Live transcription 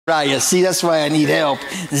See, that's why I need help.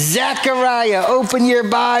 Zechariah, open your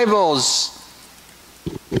Bibles.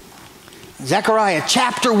 Zechariah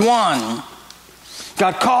chapter 1.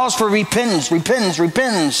 God calls for repentance, repentance,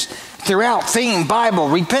 repentance. Throughout theme, Bible,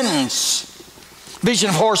 repentance. Vision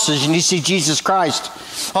of horses, and you see Jesus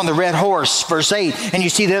Christ on the red horse, verse 8. And you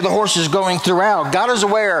see the other horses going throughout. God is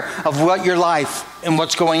aware of what your life and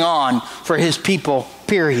what's going on for his people,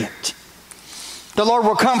 period. The Lord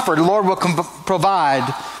will comfort. The Lord will provide.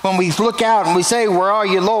 When we look out and we say, where are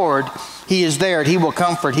you, Lord? He is there. He will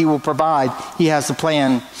comfort. He will provide. He has a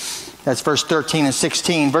plan. That's verse 13 and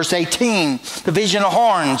 16. Verse 18, the vision of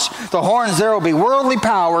horns. The horns, there will be worldly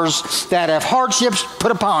powers that have hardships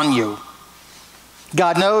put upon you.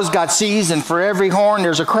 God knows, God sees, and for every horn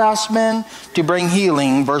there's a craftsman to bring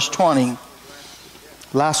healing. Verse 20.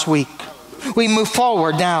 Last week. We move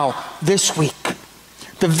forward now this week.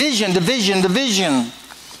 The vision, the vision, the vision.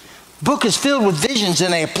 Book is filled with visions,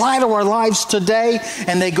 and they apply to our lives today,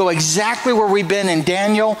 and they go exactly where we've been in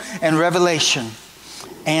Daniel and Revelation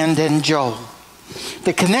and in Joel.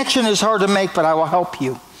 The connection is hard to make, but I will help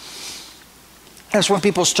you. That's when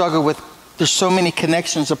people struggle with, there's so many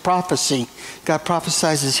connections of prophecy. God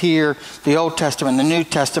prophesies here, the Old Testament, the New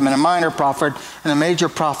Testament, a minor prophet and a major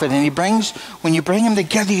prophet, and when you bring them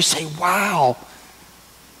together, you say, wow.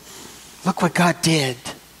 Look what God did.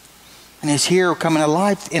 And is here coming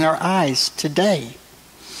alive in our eyes today.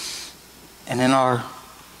 And in our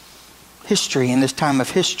history, in this time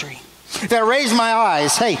of history. If I raise my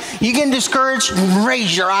eyes, hey, you getting discouraged?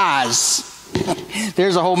 Raise your eyes.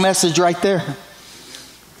 There's a whole message right there.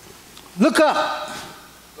 Look up.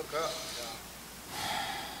 Look up.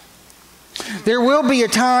 There will be a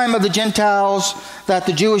time of the Gentiles that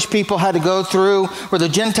the Jewish people had to go through where the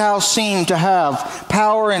Gentiles seemed to have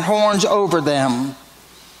power and horns over them.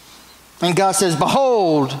 And God says,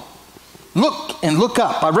 behold, look and look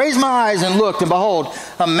up. I raised my eyes and looked, and behold,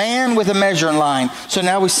 a man with a measuring line. So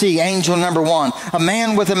now we see angel number 1, a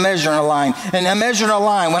man with a measuring line. And a measuring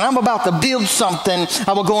line, when I'm about to build something,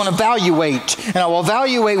 I will go and evaluate. And I will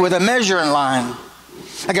evaluate with a measuring line.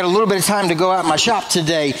 I got a little bit of time to go out in my shop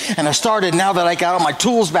today, and I started, now that I got all my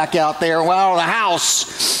tools back out there, out of the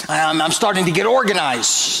house, I'm starting to get organized.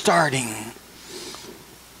 So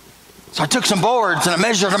I took some boards and I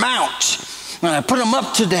measured them out, and I put them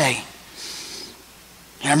up today.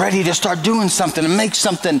 And I'm ready to start doing something and make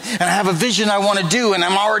something, and I have a vision I want to do, and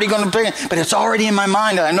I'm already going to bring it, but it's already in my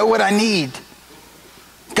mind, and I know what I need.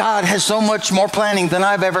 God has so much more planning than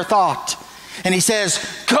I've ever thought. And he says,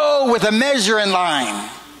 go with a measuring line.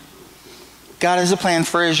 God has a plan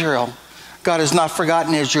for Israel. God has not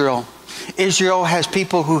forgotten Israel. Israel has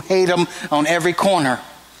people who hate him on every corner.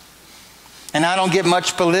 And I don't get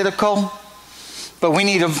much political, but we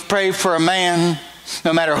need to pray for a man,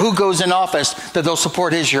 no matter who goes in office, that they'll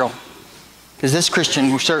support Israel. Because this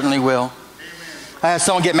Christian certainly will. I had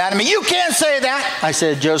someone get mad at me. You can't say that. I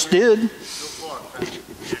said, just did.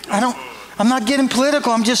 I'm not getting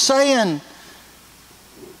political. I'm just saying.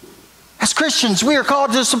 As Christians, we are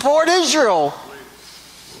called to support Israel.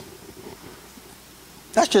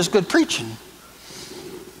 That's just good preaching.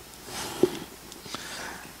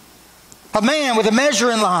 A man with a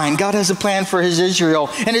measuring line. God has a plan for his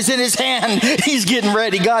Israel, and it's in his hand. He's getting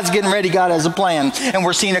ready. God's getting ready. God has a plan, and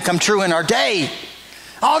we're seeing it come true in our day.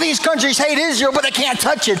 All these countries hate Israel, but they can't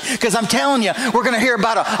touch it, because I'm telling you, we're going to hear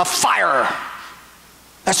about a fire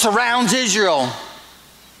that surrounds Israel.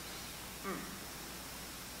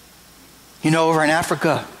 You know, over in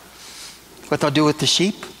Africa, what they'll do with the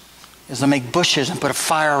sheep is they'll make bushes and put a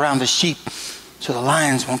fire around the sheep so the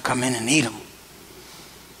lions won't come in and eat them.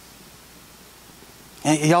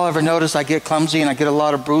 And y'all ever notice I get clumsy and I get a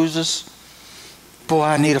lot of bruises? Boy,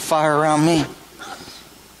 I need a fire around me.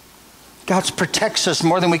 God protects us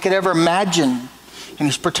more than we could ever imagine. And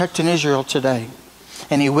he's protecting Israel today.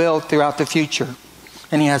 And he will throughout the future.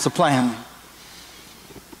 And he has a plan.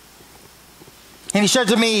 And he said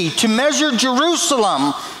to me, to measure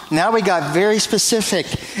Jerusalem. Now we got very specific.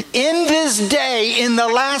 In this day, in the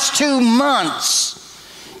last 2 months,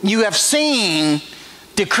 you have seen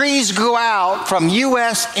decrees go out from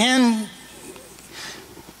U.S. and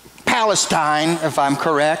Palestine, if I'm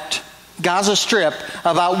correct, Gaza Strip,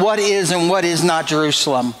 about what is and what is not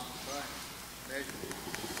Jerusalem.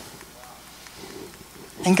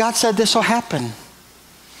 And God said this will happen.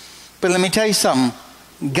 But let me tell you something.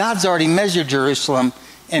 God's already measured Jerusalem,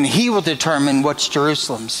 and he will determine what's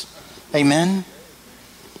Jerusalem's. Amen?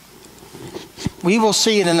 We will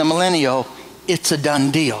see it in the millennial. It's a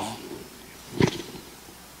done deal.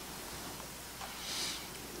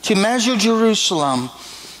 To measure Jerusalem,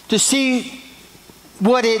 to see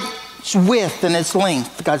what it its width and its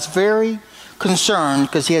length. God's very concerned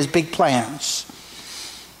because he has big plans.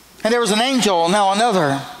 And there was an angel, now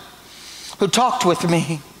another, who talked with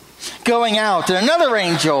me going out. And another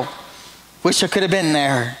angel, wish I could have been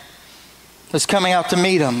there, was coming out to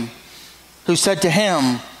meet him, who said to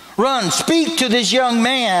him, run, speak to this young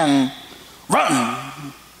man,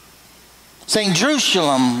 run, saying,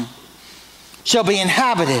 Jerusalem shall be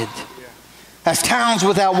inhabited as towns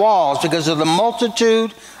without walls because of the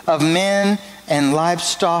multitude of men and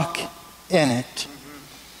livestock in it.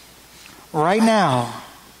 Right now,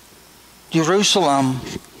 Jerusalem,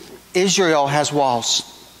 Israel has walls.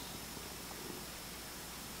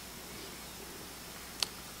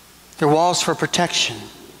 They're walls for protection.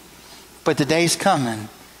 But the day's coming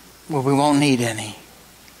where we won't need any.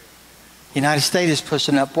 The United States is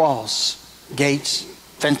pushing up walls, gates,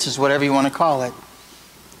 fences, whatever you want to call it.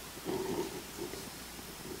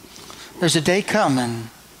 There's a day coming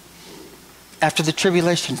after the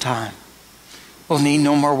tribulation time. We'll need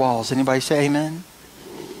no more walls. Anybody say amen?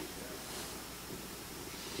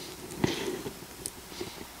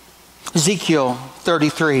 Ezekiel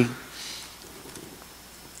 33.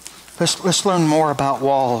 Let's learn more about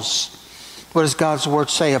walls. What does God's word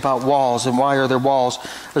say about walls and why are there walls?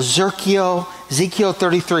 Ezekiel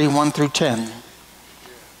 33, 1 through 10.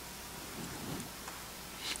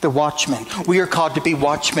 The watchmen. We are called to be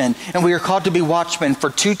watchmen. And we are called to be watchmen for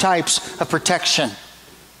two types of protection.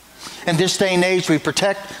 In this day and age, we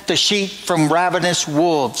protect the sheep from ravenous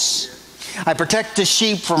wolves. I protect the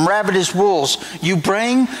sheep from ravenous wolves. You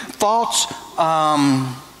bring false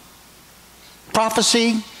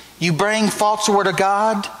prophecy, you bring false word of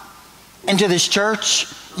God into this church,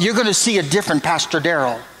 you're going to see a different Pastor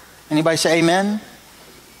Darryl. Anybody say amen?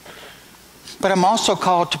 But I'm also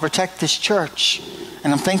called to protect this church.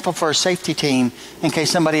 And I'm thankful for a safety team in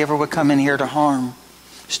case somebody ever would come in here to harm.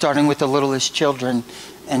 Starting with the littlest children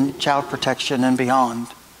and child protection and beyond.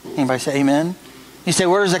 Anybody say amen? You say,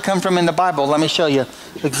 where does that come from in the Bible? Let me show you.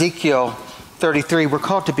 Ezekiel 33. We're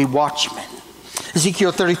called to be watchmen.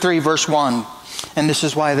 Ezekiel 33 verse 1. And this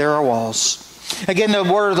is why there are walls. Again, the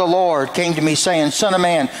word of the Lord came to me saying, Son of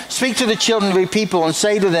man, speak to the children of your people and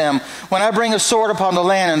say to them, when I bring a sword upon the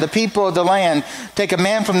land and the people of the land take a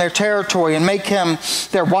man from their territory and make him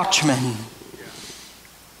their watchman.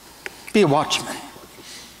 Be a watchman.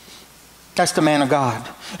 That's the man of God.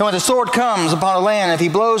 And when the sword comes upon the land, if he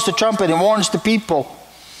blows the trumpet and warns the people,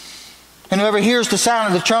 and whoever hears the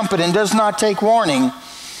sound of the trumpet and does not take warning,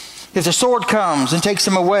 if the sword comes and takes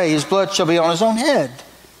him away, his blood shall be on his own head.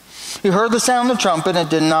 He heard the sound of the trumpet and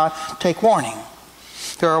did not take warning.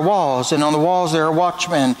 There are walls, and on the walls there are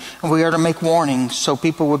watchmen, and we are to make warnings so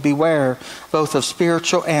people would beware both of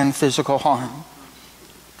spiritual and physical harm.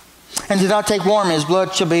 And did not take warning, his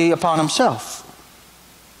blood shall be upon himself.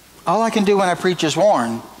 All I can do when I preach is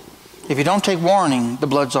warn. If you don't take warning, the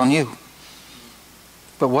blood's on you.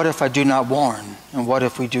 But what if I do not warn? And what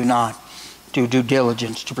if we do not do due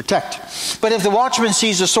diligence to protect? But if the watchman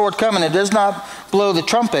sees the sword coming and does not blow the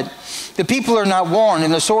trumpet, the people are not warned,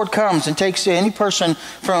 and the sword comes and takes any person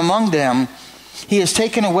from among them, he is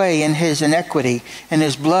taken away in his iniquity, and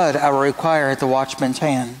his blood I will require at the watchman's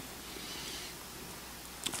hand.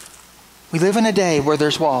 We live in a day where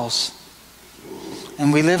there's walls.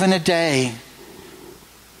 And we live in a day,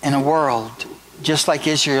 in a world, just like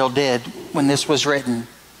Israel did when this was written,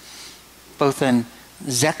 both in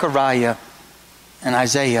Zechariah and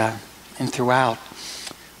Isaiah and throughout,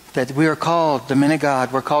 that we are called, the men of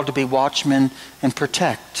God, we're called to be watchmen and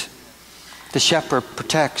protect. The shepherd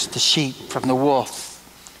protects the sheep from the wolf,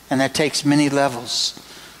 and that takes many levels.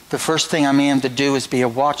 The first thing I'm in to do is be a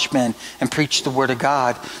watchman and preach the word of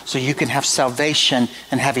God so you can have salvation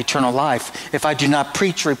and have eternal life. If I do not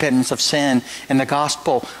preach repentance of sin and the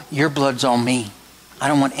gospel, your blood's on me. I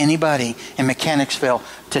don't want anybody in Mechanicsville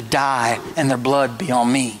to die and their blood be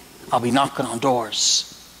on me. I'll be knocking on doors.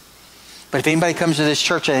 But if anybody comes to this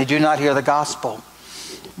church and they do not hear the gospel,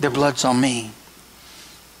 their blood's on me.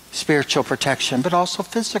 Spiritual protection, but also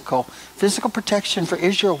physical. Physical protection for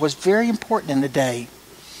Israel was very important in the day.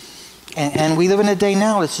 And we live in a day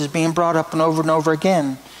now, this is being brought up and over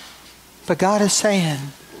again. But God is saying,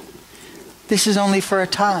 this is only for a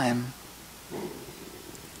time.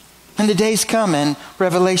 And the day's coming,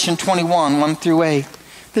 Revelation 21, 1 through 8.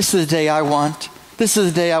 This is the day I want. This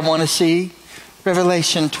is the day I want to see.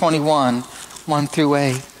 Revelation 21, 1 through 8.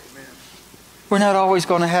 Amen. We're not always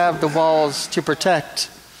going to have the walls to protect.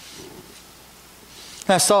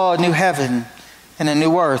 I saw a new heaven and a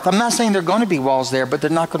new earth. I'm not saying there are going to be walls there, but they're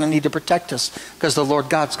not going to need to protect us because the Lord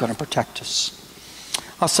God's going to protect us.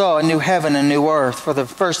 I saw a new heaven and new earth, for the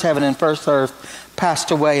first heaven and first earth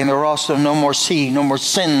passed away, and there were also no more sea, no more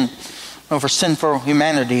sin, no more sinful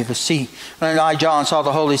humanity. The sea. And I, John, saw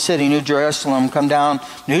the holy city, New Jerusalem, come down.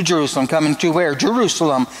 New Jerusalem coming to where?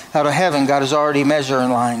 Jerusalem, out of heaven. God has already measured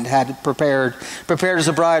and lined, had it prepared as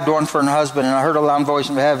a bride adorned for her husband. And I heard a loud voice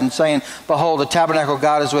from heaven saying, "Behold, the tabernacle of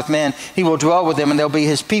God is with men. He will dwell with them, and they'll be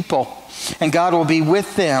his people. And God will be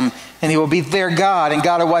with them, and he will be their God. And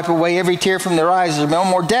God will wipe away every tear from their eyes. There's no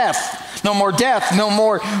more death, no more death, no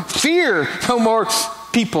more fear, no more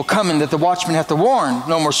people coming that the watchmen have to warn.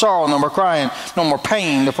 No more sorrow, no more crying, no more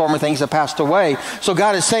pain. The former things have passed away." So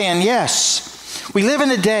God is saying, yes, we live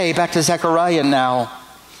in a day, back to Zechariah now,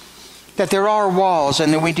 that there are walls,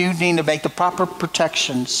 and that we do need to make the proper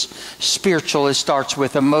protections. Spiritual, it starts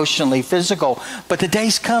with, emotionally, physical. But the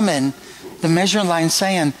day's coming, the measuring line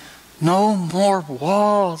saying, no more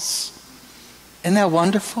walls. Isn't that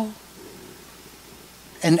wonderful?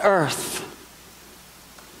 An earth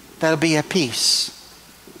that'll be at peace.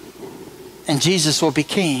 And Jesus will be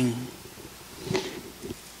king.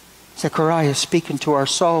 Zechariah is speaking to our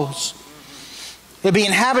souls. They'll be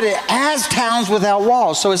inhabited as towns without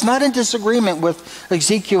walls. So it's not in disagreement with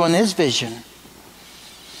Ezekiel and his vision.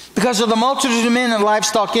 Because of the multitude of men and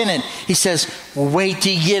livestock in it, he says, wait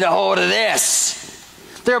till you get a hold of this.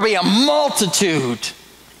 There'll be a multitude.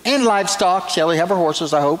 And livestock. Shelley have her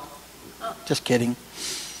horses, I hope. Just kidding.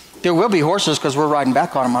 There will be horses because we're riding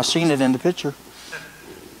back on them. I've seen it in the picture.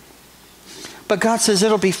 But God says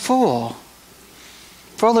it'll be full.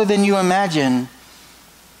 Fuller than you imagine.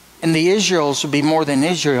 And the Israels will be more than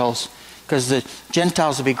Israels, because the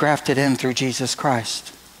Gentiles will be grafted in through Jesus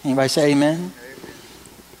Christ. Anybody say amen? Amen.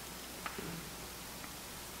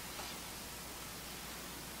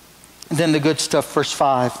 And then the good stuff, verse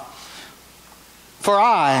 5. For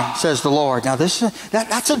I, says the Lord. Now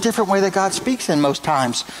that's a different way that God speaks in most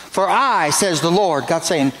times. For I, says the Lord. God's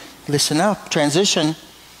saying, listen up, transition.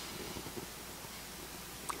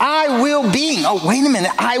 I will be, oh wait a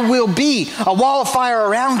minute, I will be a wall of fire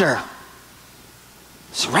around her.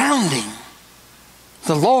 Surrounding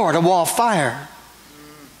the Lord, a wall of fire.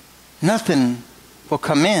 Nothing will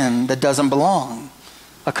come in that doesn't belong.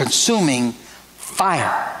 A consuming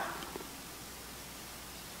fire.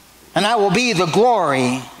 And I will be the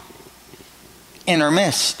glory in her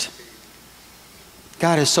midst.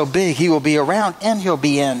 God is so big, he will be around and he'll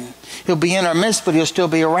be in. He'll be in our midst, but he'll still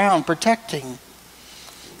be around protecting.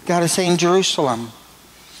 God is saying, Jerusalem,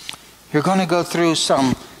 you're going to go through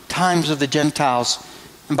some times of the Gentiles.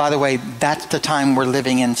 And by the way, that's the time we're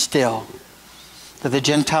living in still. That the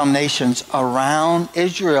Gentile nations around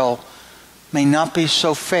Israel may not be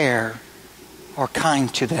so fair or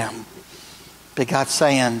kind to them. But God's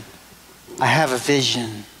saying, I have a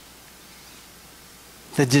vision.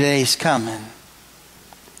 The day's coming.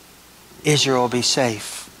 Israel will be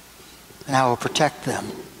safe. And I will protect them.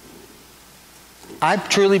 I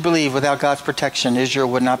truly believe without God's protection, Israel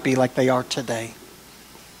would not be like they are today.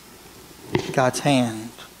 God's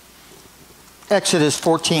hand. Exodus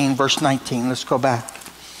 14, verse 19. Let's go back.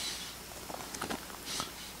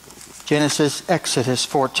 Genesis, Exodus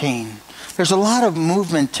 14. There's a lot of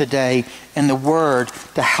movement today in the Word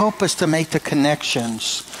to help us to make the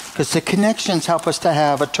connections. Because the connections help us to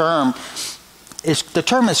have a term. The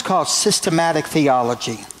term is called systematic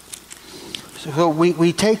theology. So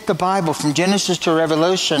we take the Bible from Genesis to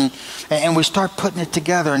Revelation and we start putting it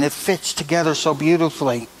together, and it fits together so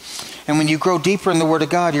beautifully. And when you grow deeper in the Word of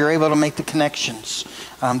God, you're able to make the connections.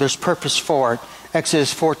 There's purpose for it.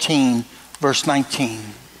 Exodus 14, verse 19.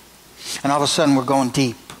 And all of a sudden we're going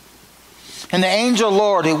deep. And the angel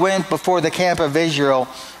Lord who went before the camp of Israel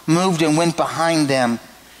moved and went behind them.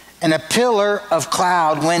 And a pillar of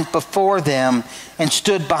cloud went before them and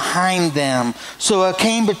stood behind them. So it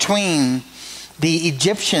came between the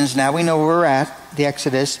Egyptians, now we know where we're at, the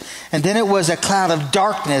Exodus. And then it was a cloud of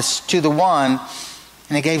darkness to the one,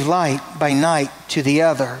 and it gave light by night to the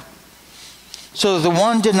other. So the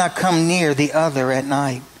one did not come near the other at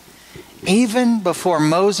night. Even before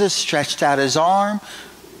Moses stretched out his arm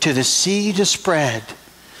to the sea to spread,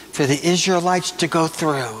 for the Israelites to go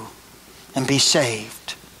through and be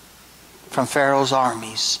saved from Pharaoh's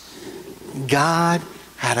armies. God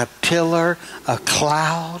had a pillar, a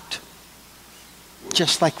cloud,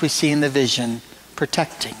 just like we see in the vision,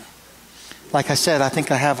 protecting. Like I said, I think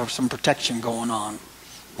I have some protection going on.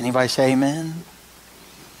 Anybody say amen?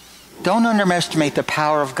 Don't underestimate the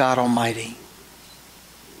power of God Almighty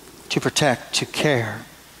to protect, to care.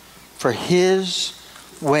 For His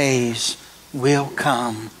ways will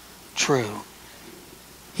come true.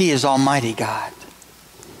 He is Almighty God.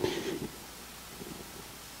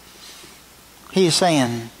 He is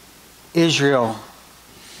saying, Israel,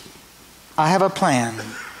 I have a plan.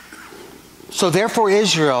 So therefore,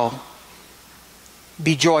 Israel,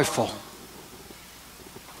 be joyful.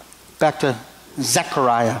 Back to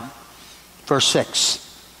Zechariah, verse 6.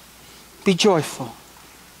 Be joyful.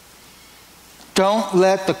 Don't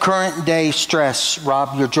let the current day stress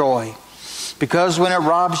rob your joy. Because when it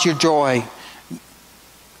robs your joy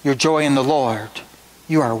in the Lord,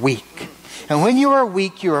 you are weak. And when you are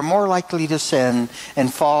weak, you are more likely to sin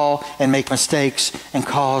and fall and make mistakes and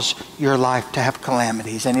cause your life to have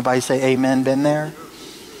calamities. Anybody say amen, been there?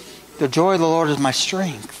 The joy of the Lord is my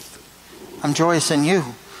strength. I'm joyous in you.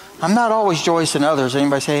 I'm not always joyous in others.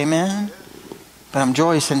 Anybody say amen? But I'm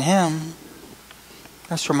joyous in Him.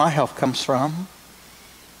 That's where my help comes from.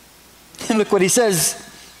 And look what He says.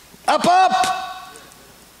 Up, up!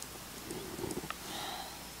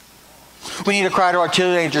 We need to cry to our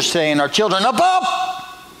teenagers saying, our children, up, up!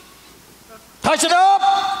 I said, up!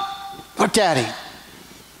 What, Daddy?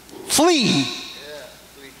 Flee!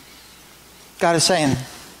 God is saying,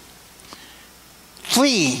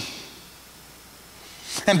 flee.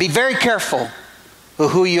 And be very careful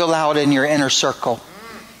of who you allow in your inner circle.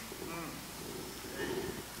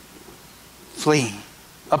 Flee.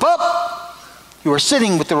 Up, up! You are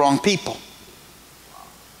sitting with the wrong people.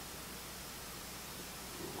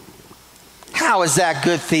 How is that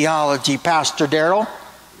good theology, Pastor Darryl?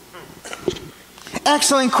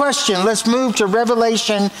 Excellent question. Let's move to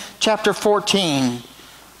Revelation chapter 14,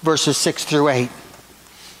 verses 6 through 8.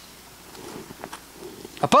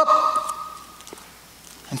 Up,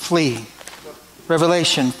 and flee.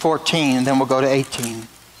 Revelation 14, and then we'll go to 18.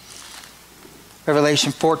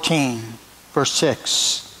 Revelation 14, verse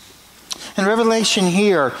 6. In Revelation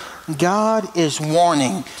here, God is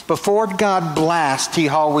warning. Before God blasts, He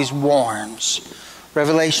always warns.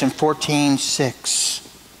 Revelation 14:6.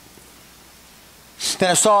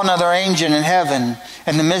 Then I saw another angel in heaven,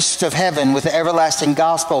 in the midst of heaven, with the everlasting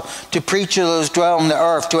gospel, to preach to those dwell on the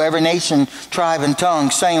earth, to every nation, tribe, and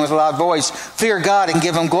tongue, saying with a loud voice, fear God and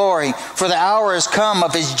give Him glory, for the hour is come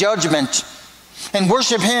of His judgment. And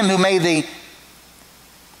worship Him who made the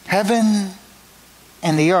heaven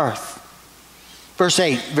and the earth. Verse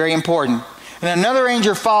 8, very important. And another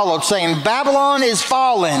angel followed, saying, Babylon is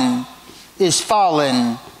fallen, is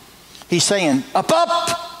fallen. He's saying, up,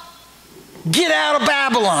 up, get out of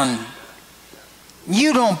Babylon.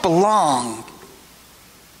 You don't belong,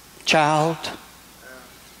 child,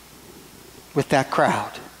 with that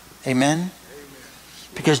crowd. Amen?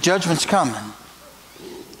 Because judgment's coming.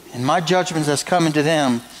 And my judgment that's coming to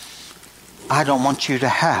them, I don't want you to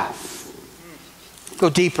have.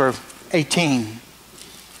 Go deeper, 18.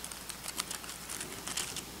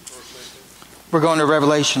 We're going to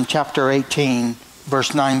Revelation chapter 18,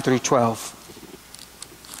 verse 9 through 12.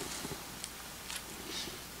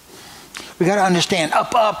 We got to understand,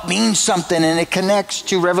 up, up means something, and it connects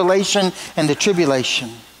to Revelation and the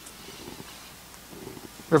tribulation.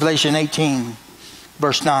 Revelation 18,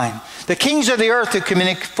 verse 9. The kings of the earth who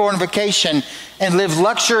commit fornication and live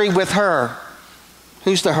luxury with her.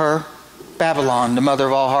 Who's the her? Babylon, the mother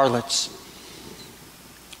of all harlots.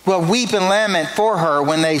 Will weep and lament for her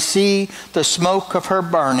when they see the smoke of her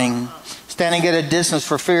burning, standing at a distance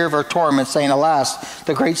for fear of her torment, saying, alas,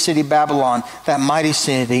 the great city Babylon, that mighty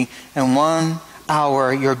city, in 1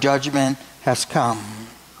 hour your judgment has come.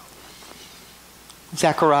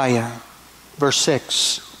 Zechariah, verse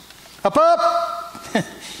 6. Up, up!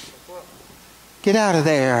 Get out of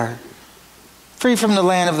there. Free from the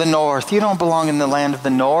land of the north. You don't belong in the land of the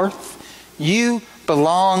north. You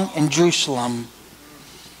belong in Jerusalem,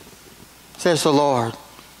 says the Lord.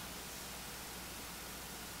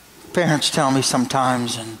 Parents tell me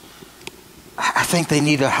sometimes, and I think they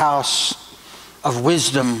need a house of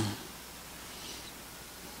wisdom.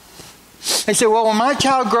 They say, well, when my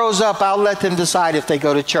child grows up, I'll let them decide if they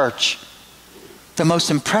go to church. The most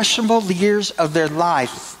impressionable years of their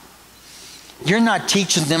life, you're not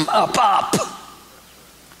teaching them up, up,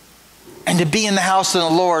 and to be in the house of the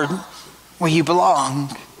Lord where you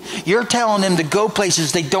belong. You're telling them to go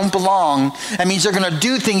places they don't belong. That means they're going to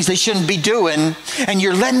do things they shouldn't be doing. And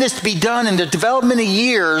you're letting this be done in the development of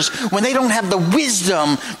years when they don't have the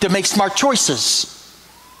wisdom to make smart choices.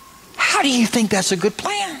 How do you think that's a good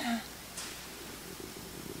plan?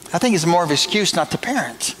 I think it's more of an excuse not to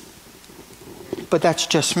parent. But that's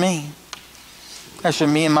just me. That's for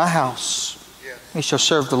me and my house. We shall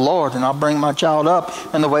serve the Lord, and I'll bring my child up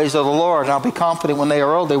in the ways of the Lord. And I'll be confident when they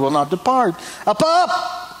are old, they will not depart. Up,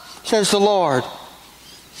 up, says the Lord.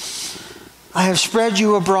 I have spread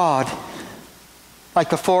you abroad like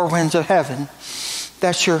the four winds of heaven.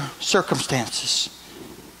 That's your circumstances.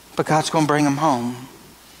 But God's going to bring them home.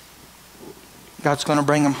 God's going to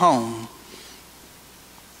bring them home.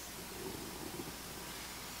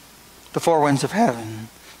 The four winds of heaven,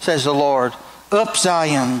 says the Lord, up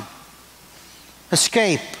Zion,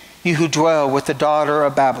 escape, you who dwell with the daughter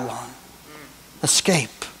of Babylon.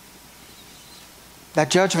 Escape.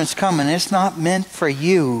 That judgment's coming. It's not meant for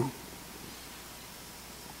you.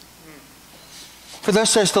 For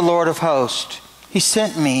thus says the Lord of hosts, He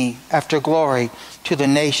sent me after glory to the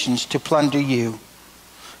nations to plunder you.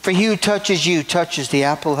 For he who touches you touches the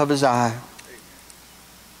apple of his eye.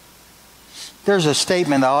 There's a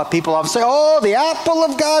statement that people often say, oh, the apple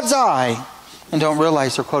of God's eye, and don't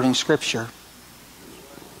realize they're quoting Scripture.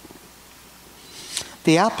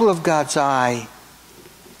 The apple of God's eye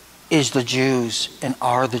is the Jews and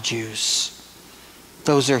are the Jews.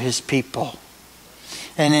 Those are His people.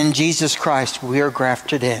 And in Jesus Christ, we are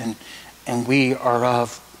grafted in, and we are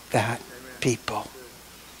of that people.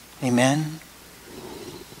 Amen?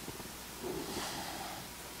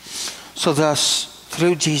 So thus,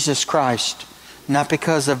 through Jesus Christ, not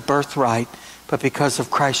because of birthright, but because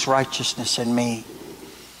of Christ's righteousness in me,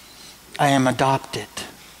 I am adopted.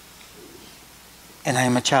 And I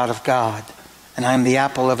am a child of God. And I am the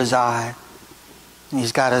apple of His eye. And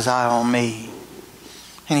He's got His eye on me.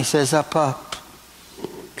 And He says, up, up,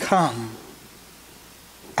 come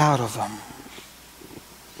out of them.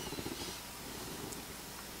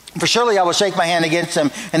 For surely I will shake my hand against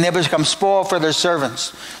them, and they will become spoil for their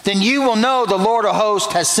servants. Then you will know the Lord of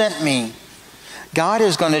hosts has sent me. God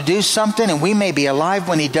is going to do something, and we may be alive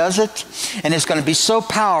when He does it. And it's going to be so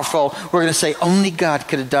powerful, we're going to say, only God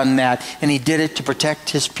could have done that. And He did it to protect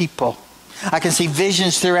His people. I can see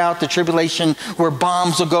visions throughout the tribulation where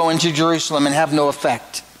bombs will go into Jerusalem and have no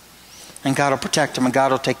effect. And God will protect them, and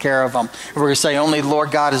God will take care of them. And we're going to say, only the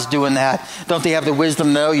Lord God is doing that. Don't they have the wisdom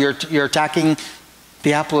to know you're attacking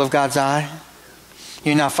the apple of God's eye?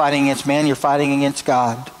 You're not fighting against man, you're fighting against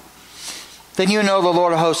God. Then you know the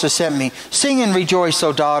Lord of hosts has sent me. Sing and rejoice,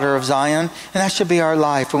 O daughter of Zion. And that should be our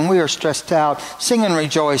life. When we are stressed out, sing and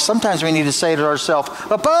rejoice. Sometimes we need to say to ourselves,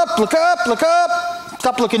 up, up, look up, look up.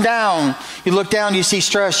 Stop looking down. You look down, you see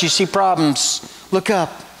stress, you see problems. Look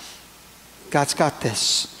up. God's got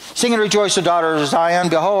this. Sing and rejoice, O daughter of Zion.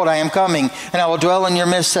 Behold, I am coming, and I will dwell in your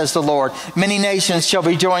midst, says the Lord. Many nations shall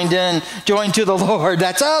be joined to the Lord.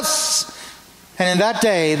 That's us. And in that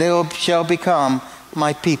day they shall become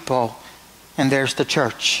my people. And there's the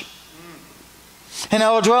church. And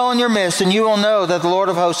I will dwell in your midst, and you will know that the Lord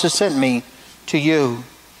of hosts has sent me to you.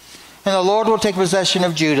 And the Lord will take possession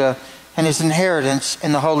of Judah and His inheritance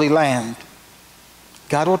in the Holy Land.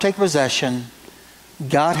 God will take possession.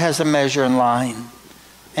 God has a measure in line.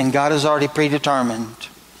 And God has already predetermined.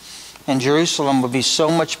 And Jerusalem will be so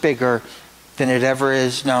much bigger than it ever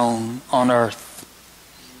is known on earth.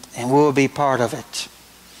 And we will be part of it.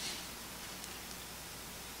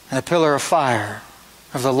 And a pillar of fire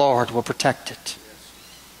of the Lord will protect it.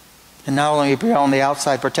 And not only be on the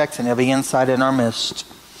outside protecting, it'll be inside in our midst.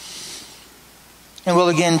 And we'll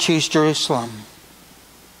again choose Jerusalem.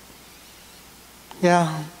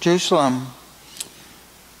 Yeah, Jerusalem.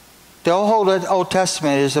 The whole Old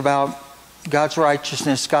Testament is about God's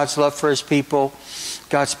righteousness, God's love for His people,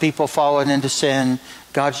 God's people falling into sin,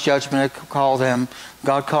 God's judgment to call them,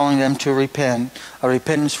 God calling them to repent. A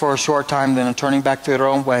repentance for a short time, then a turning back to their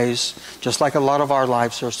own ways, just like a lot of our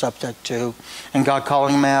lives are subject to. And God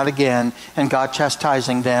calling them out again, and God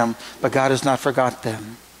chastising them, but God has not forgot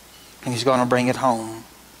them. And He's going to bring it home.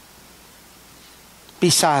 Be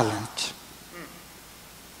silent.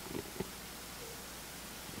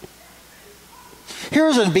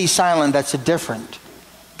 Here's a be silent that's a different.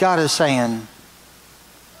 God is saying,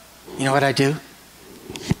 you know what I do?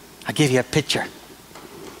 I give you a picture.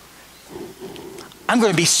 I'm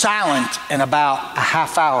going to be silent in about a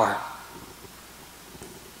half hour.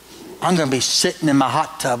 I'm going to be sitting in my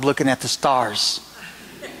hot tub looking at the stars.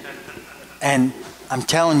 And I'm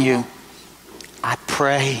telling you, I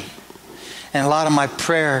pray. And a lot of my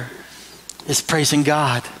prayer is praising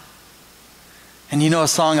God. And you know a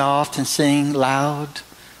song I often sing loud?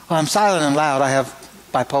 Well, I'm silent and loud. I have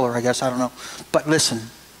bipolar, I guess. I don't know. But listen,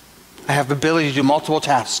 I have the ability to do multiple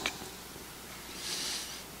tasks.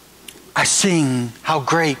 I sing how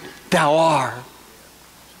great Thou art.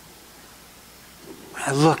 When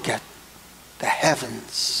I look at the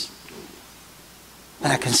heavens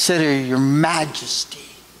and I consider Your majesty,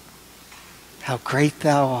 how great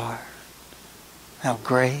Thou art. How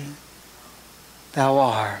great Thou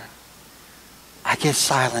art. I get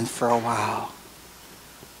silent for a while.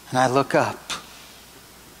 And I look up.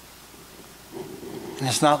 And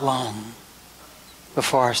it's not long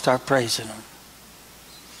before I start praising Him.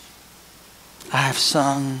 I have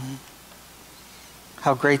sung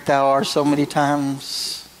how great thou art so many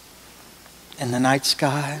times in the night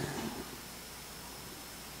sky.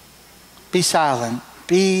 Be silent.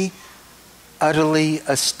 Be utterly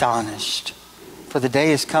astonished. For the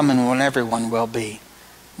day is coming when everyone will be.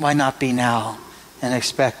 Why not be now and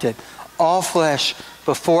expect it? All flesh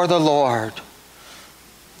before the Lord,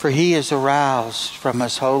 for he is aroused from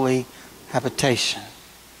his holy habitation.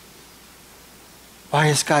 Why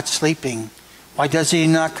is God sleeping? Why does he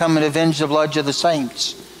not come and avenge the blood of the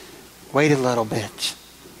saints? Wait a little bit.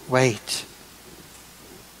 Wait.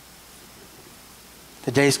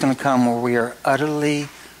 The day's going to come where we are utterly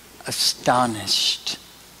astonished.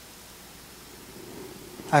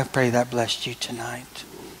 I pray that blessed you tonight.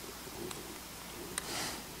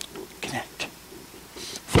 Connect.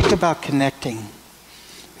 Think about connecting.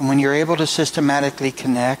 And when you're able to systematically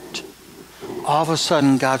connect, all of a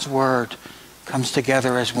sudden God's Word comes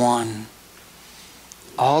together as one.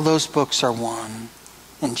 All those books are one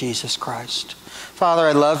in Jesus Christ. Father,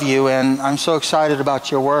 I love you, and I'm so excited about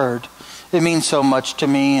your Word. It means so much to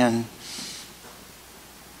me, and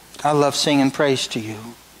I love singing praise to you.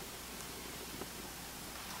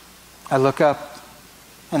 I look up,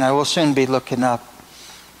 and I will soon be looking up.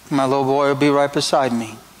 My little boy will be right beside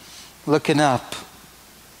me, looking up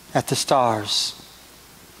at the stars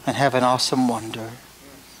and have an awesome wonder.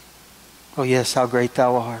 Oh yes, how great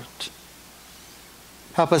thou art.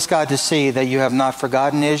 Help us, God, to see that you have not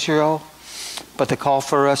forgotten Israel, but the call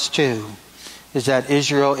for us too is that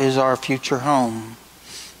Israel is our future home,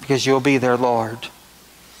 because you'll be there, Lord.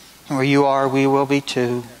 And where you are, we will be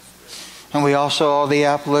too. And we also are the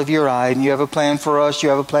apple of your eye. And you have a plan for us. You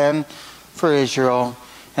have a plan for Israel.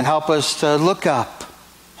 And help us to look up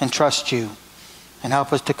and trust you. And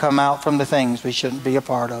help us to come out from the things we shouldn't be a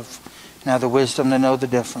part of. And have the wisdom to know the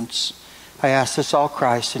difference. I ask this all,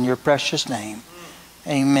 Christ, in your precious name.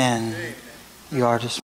 Amen. You are dismissed.